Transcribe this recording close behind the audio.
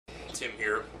Tim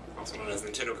here, also known as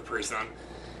Nintendo Capri Sun,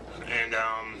 and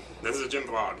this is a gym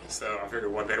vlog, so I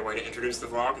figured what better way to introduce the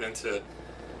vlog than to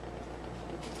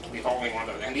be hauling one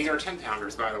of them. And these are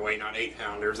 10-pounders, by the way, not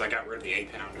 8-pounders. I got rid of the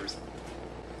 8-pounders.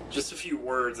 Just a few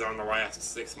words on the last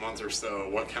 6 months or so,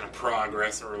 what kind of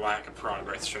progress, or lack of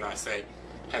progress, should I say,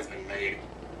 has been made.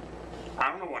 I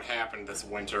don't know what happened this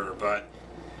winter, but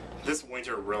this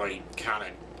winter really kind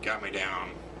of got me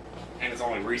down. And it's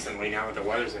only recently, now that the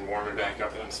weather's been warming back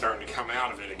up, that I'm starting to come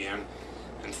out of it again.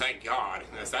 And thank God.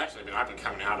 It's actually been, I've been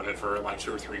coming out of it for like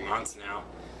 2 or 3 months now.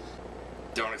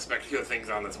 Don't expect good things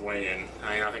on this weigh-in.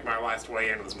 I think my last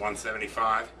weigh-in was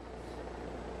 175.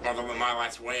 Although my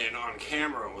last weigh-in on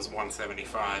camera was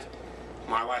 175.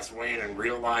 My last weigh-in in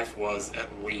real life was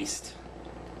at least,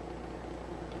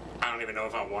 I don't even know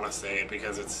if I want to say it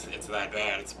because it's that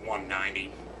bad. It's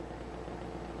 190.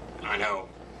 I know.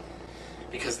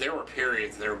 Because there were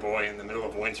periods there, boy, in the middle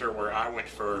of winter where I went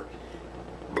for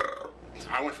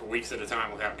weeks at a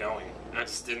time without going. I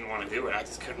just didn't want to do it. I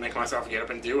just couldn't make myself get up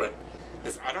and do it.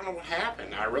 I don't know what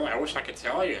happened. I wish I could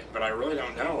tell you, but I really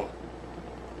don't know.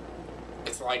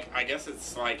 It's like, I guess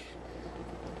it's like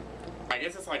I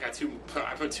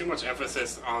put too much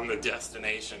emphasis on the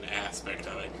destination aspect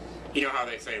of it. You know how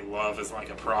they say love is like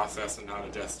a process and not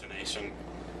a destination?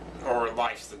 Or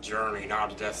life's a journey,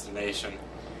 not a destination.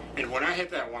 And when I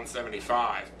hit that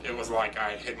 175, it was like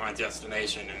I had hit my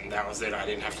destination and that was it. I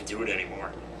didn't have to do it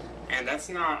anymore. And that's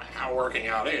not how working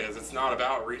out is. It's not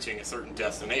about reaching a certain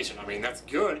destination. I mean, that's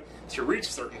good to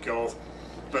reach certain goals,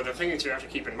 but the thing that you have to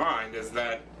keep in mind is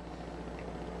that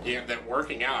that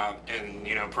working out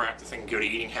and, practicing good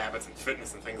eating habits and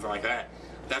fitness and things like that,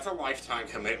 that's a lifetime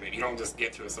commitment. You don't just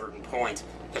get to a certain point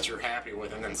that you're happy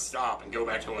with and then stop and go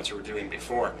back to what you were doing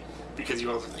before, because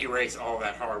you'll erase all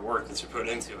that hard work that you put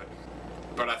into it.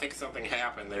 But I think something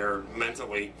happened there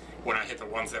mentally when I hit the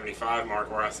 175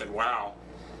 mark where I said, wow.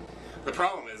 The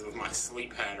problem is with my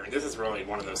sleep pattern. This is really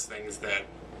one of those things that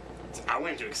I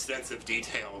went into extensive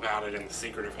detail about it in The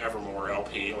Secret of Evermore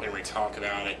LP. You'll hear me talk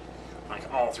about it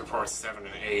like all through parts 7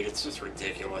 and 8. It's just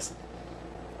ridiculous.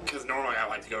 Because normally I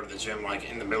like to go to the gym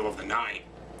like in the middle of the night,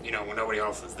 when nobody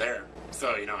else is there.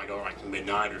 So, I go like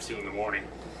midnight or 2 in the morning.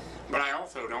 But I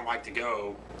also don't like to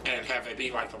go and have it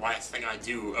be like the last thing I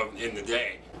do in the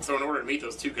day. So in order to meet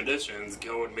those two conditions,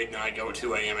 go at midnight, go at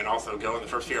 2 a.m., and also go in the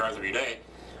first few hours of your day,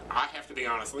 I have to be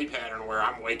on a sleep pattern where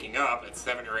I'm waking up at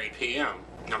 7 or 8 p.m.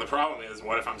 Now the problem is,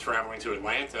 what if I'm traveling to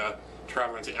Atlanta,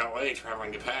 traveling to LA,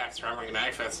 traveling to PAX, traveling to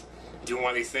MagFest, doing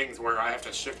one of these things where I have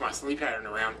to shift my sleep pattern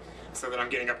around so that I'm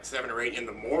getting up at 7 or 8 in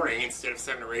the morning instead of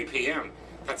 7 or 8 p.m.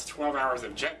 That's 12 hours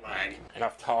of jet lag.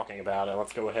 Enough talking about it.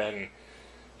 Let's go ahead and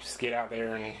just get out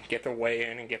there and get the weigh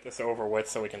in and get this over with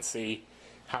so we can see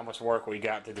how much work we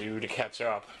got to do to catch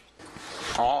up.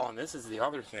 Oh, and this is the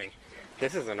other thing.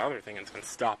 This is another thing that's been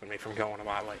stopping me from going to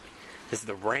my lake, is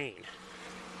the rain.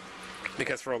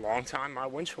 Because for a long time, my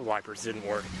windshield wipers didn't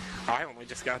work. I only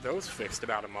just got those fixed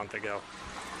about a month ago.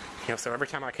 So every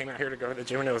time I came out here to go to the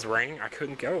gym and it was raining, I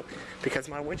couldn't go because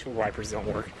my windshield wipers don't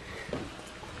work.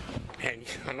 And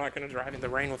I'm not going to drive in the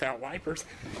rain without wipers.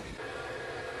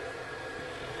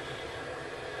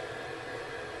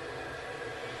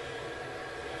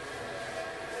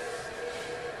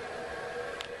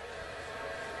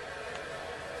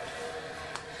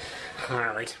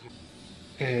 Alright.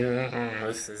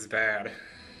 This is bad.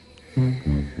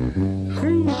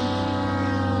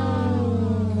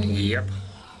 Yep.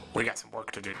 We got some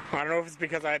work to do. I don't know if it's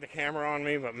because I had the camera on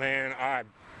me, but man, I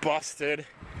busted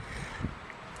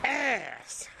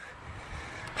ass.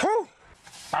 Whew!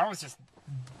 I was just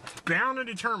bound and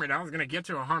determined I was gonna get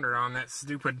to 100 on that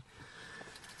stupid,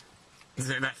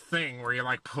 that thing where you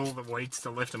like pull the weights to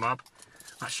lift them up.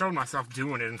 I showed myself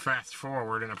doing it in fast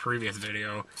forward in a previous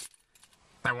video.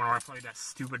 That one where I played that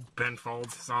stupid Ben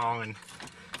Folds song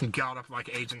and got up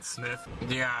like Agent Smith.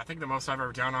 Yeah, I think the most I've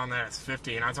ever done on that is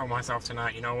 50, and I told myself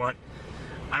tonight, you know what?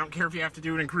 I don't care if you have to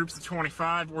do it in groups of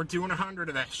 25, we're doing 100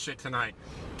 of that shit tonight.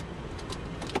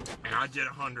 And I did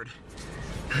 100.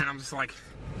 And I'm just like,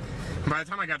 by the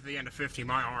time I got to the end of 50,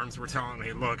 my arms were telling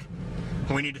me, look,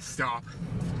 we need to stop.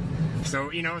 So,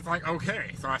 it's like,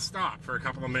 okay. So I stopped for a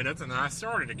couple of minutes, and then I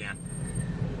started again.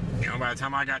 By the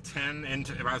time I got by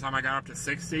the time I got up to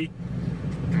 60,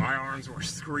 my arms were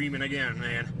screaming again,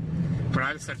 man. But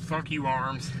I just said, fuck you,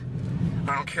 arms.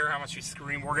 I don't care how much you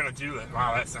scream, we're gonna do it.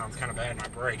 Wow, that sounds kind of bad, my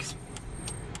brakes.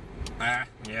 Yeah,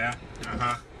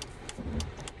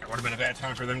 It would have been a bad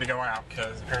time for them to go out,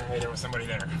 because apparently there was somebody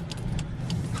there.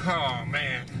 Oh,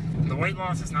 man. The weight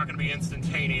loss is not gonna be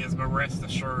instantaneous, but rest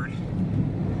assured,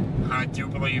 I do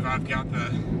believe I've got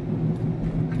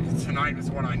tonight is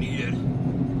what I needed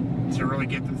to to really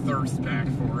get the thirst back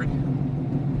for it.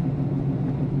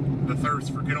 The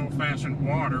thirst for good old-fashioned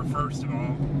water, first of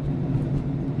all.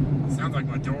 Sounds like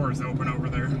my door is open over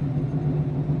there.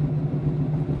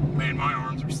 Man, my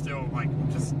arms are still, like,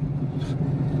 just...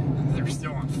 they're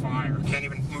still on fire. Can't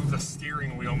even move the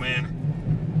steering wheel,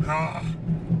 man. Oh.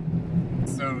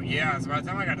 So, yeah, so by the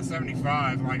time I got to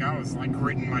 75, like, I was, like,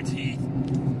 gritting my teeth.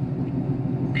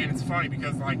 And it's funny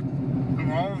because, like, of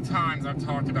all the times I've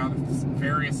talked about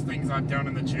various things I've done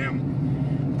in the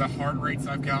gym, the heart rates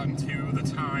I've gotten to, the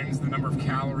times, the number of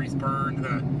calories burned,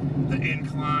 the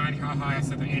incline, how high I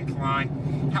set the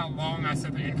incline, how long I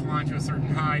set the incline to a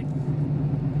certain height,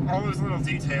 all those little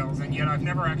details, and yet I've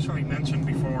never actually mentioned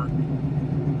before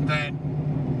that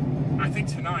I think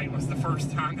tonight was the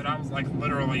first time that I was, like,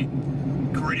 literally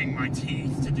gritting my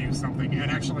teeth to do something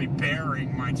and actually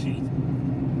baring my teeth.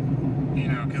 You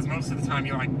know, because most of the time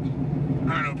you, like,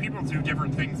 I don't know, people do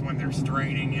different things when they're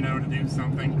straining, you know, to do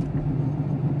something.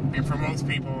 And for most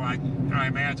people, I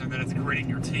imagine that it's gritting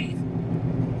your teeth.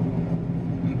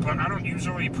 But I don't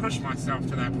usually push myself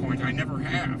to that point. I never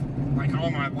have, like,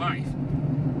 all my life.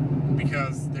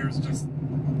 Because there's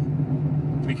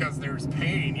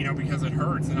pain, you know, because it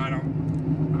hurts, and I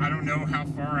don't know how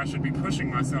far I should be pushing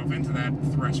myself into that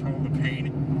threshold of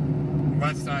pain,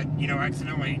 lest I, you know,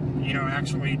 accidentally, you know,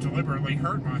 actually deliberately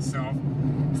hurt myself,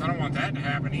 because I don't want that to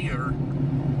happen either.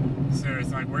 So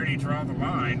it's like, where do you draw the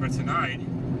line? But tonight,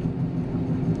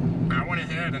 I went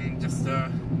ahead and just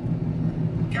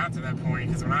got to that point,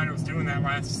 because when I was doing that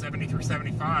last 70 through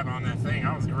 75 on that thing,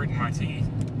 I was gritting my teeth.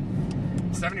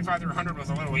 75 through 100 was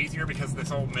a little easier because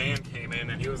this old man came in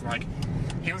and he was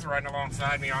riding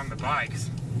alongside me on the bikes,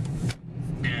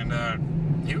 and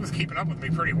he was keeping up with me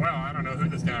pretty well. I don't know who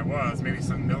this guy was, maybe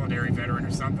some military veteran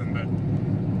or something, but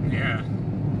yeah.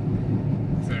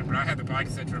 So, but I had the bike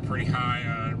set to a pretty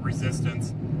high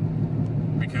resistance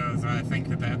because I think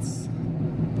because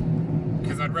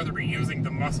I'd rather be using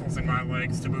the muscles in my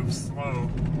legs to move slow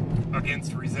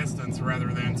against resistance rather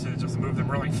than to just move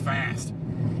them really fast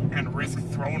and risk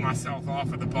throwing myself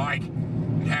off of the bike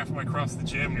and halfway across the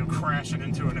gym, you know, crashing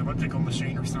into an elliptical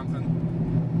machine or something.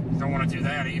 Don't want to do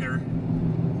that either.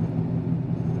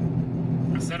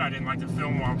 I said I didn't like to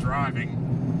film while driving,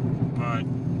 but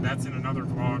that's in another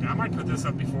vlog. I might put this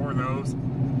up before those.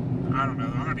 I don't know.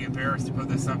 I'm going to be embarrassed to put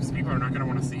this up because people are not going to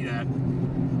want to see that.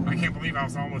 I can't believe I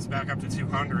was almost back up to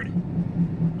 200.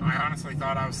 I honestly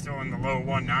thought I was still in the low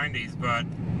 190s, but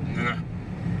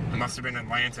I must have been in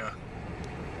Atlanta.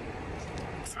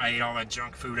 I ate all that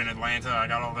junk food in Atlanta. I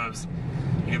got all those,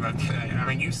 you know, I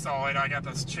mean, you saw it. I got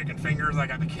those chicken fingers. I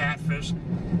got the catfish.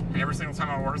 And every single time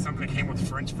I ordered something that came with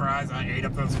French fries, I ate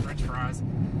up those French fries.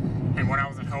 And when I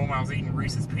was at home, I was eating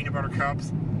Reese's peanut butter cups.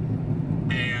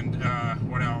 And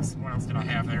what else? What else did I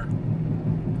have there?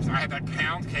 So I had that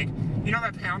pound cake. You know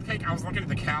that pound cake? I was looking at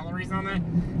the calories on that.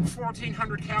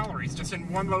 1,400 calories just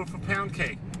in one loaf of pound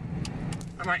cake.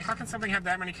 I'm like, how can something have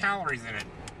that many calories in it?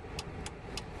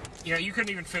 Yeah, you couldn't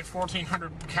even fit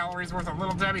 1,400 calories worth of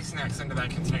Little Debbie snacks into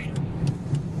that container.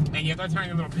 And yet that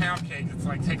tiny little pound cake, it's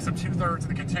like takes up 2/3 of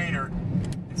the container.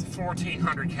 It's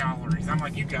 1,400 calories. I'm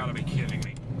like, you gotta be kidding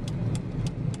me.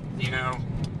 You know,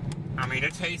 I mean,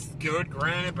 it tastes good,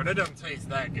 granted, but it doesn't taste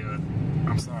that good.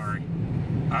 I'm sorry.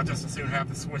 I'll just as soon have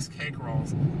the Swiss cake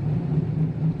rolls.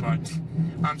 But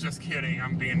I'm just kidding.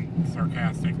 I'm being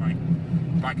sarcastic, like,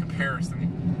 by comparison.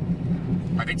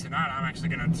 I think tonight I'm actually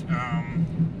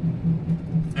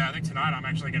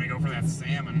gonna go for that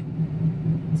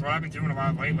salmon. So what I've been doing a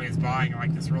lot lately is buying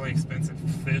like this really expensive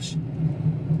fish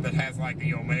that has like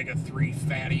the omega-3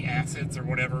 fatty acids or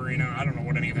whatever, you know. I don't know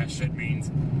what any of that shit means.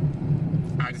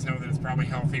 I just know that it's probably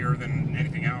healthier than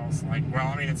anything else. Like, well,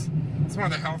 I mean, it's one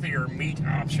of the healthier meat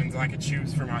options I could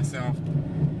choose for myself,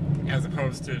 as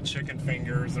opposed to chicken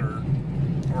fingers or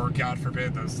God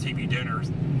forbid, those TV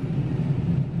dinners.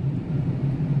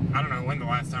 I don't know when the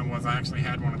last time was I actually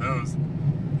had one of those.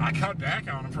 I cut back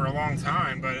on them for a long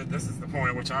time, but this is the point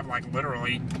at which I've like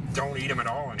literally don't eat them at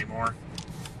all anymore.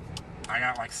 I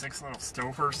got like 6 little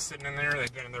Stouffer's sitting in there.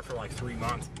 They've been in there for like 3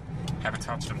 months. Haven't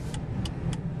touched them.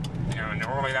 You know,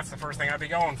 normally that's the first thing I'd be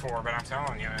going for, but I'm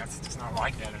telling you, it's just not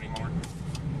like that anymore.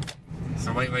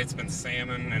 So lately it's been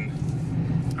salmon, and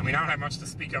I mean, I don't have much to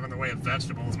speak of in the way of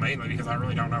vegetables, mainly because I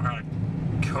really don't know how to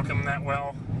cook them that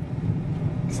well.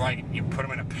 It's like you put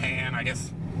them in a pan. I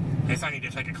guess I need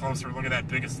to take a closer look at that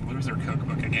Biggest Loser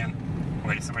cookbook again.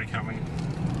 Wait, is somebody coming?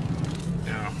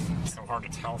 You know, it's so hard to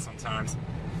tell sometimes.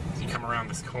 You come around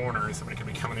this corner and somebody could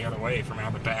be coming the other way from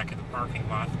out the back of the parking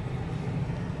lot.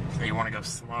 So you want to go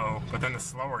slow, but then the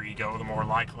slower you go, the more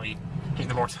likely,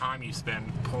 the more time you spend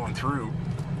pulling through.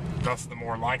 thus the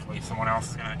more likely someone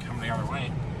else is going to come the other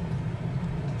way.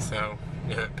 So,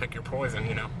 yeah, pick your poison,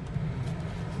 you know.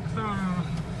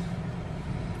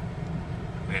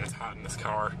 Man, it's hot in this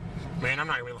car. Man, I'm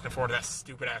not really looking forward to that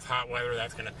stupid-ass hot weather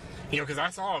that's going to... You know, because I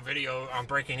saw a video on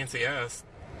Breaking NCS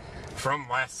from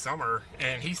last summer,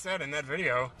 and he said in that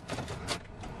video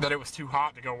that it was too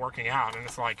hot to go working out, and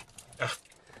it's like,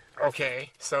 okay,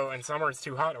 so in summer it's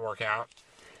too hot to work out,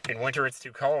 in winter it's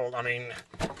too cold. I mean,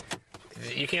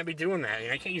 you can't be doing that. You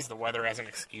know, you can't use the weather as an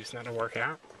excuse not to work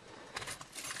out,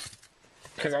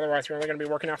 because otherwise you're only going to be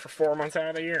working out for 4 months out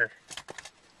of the year.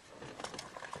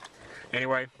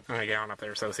 Anyway, I'm going to get on up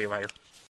there, so see you later.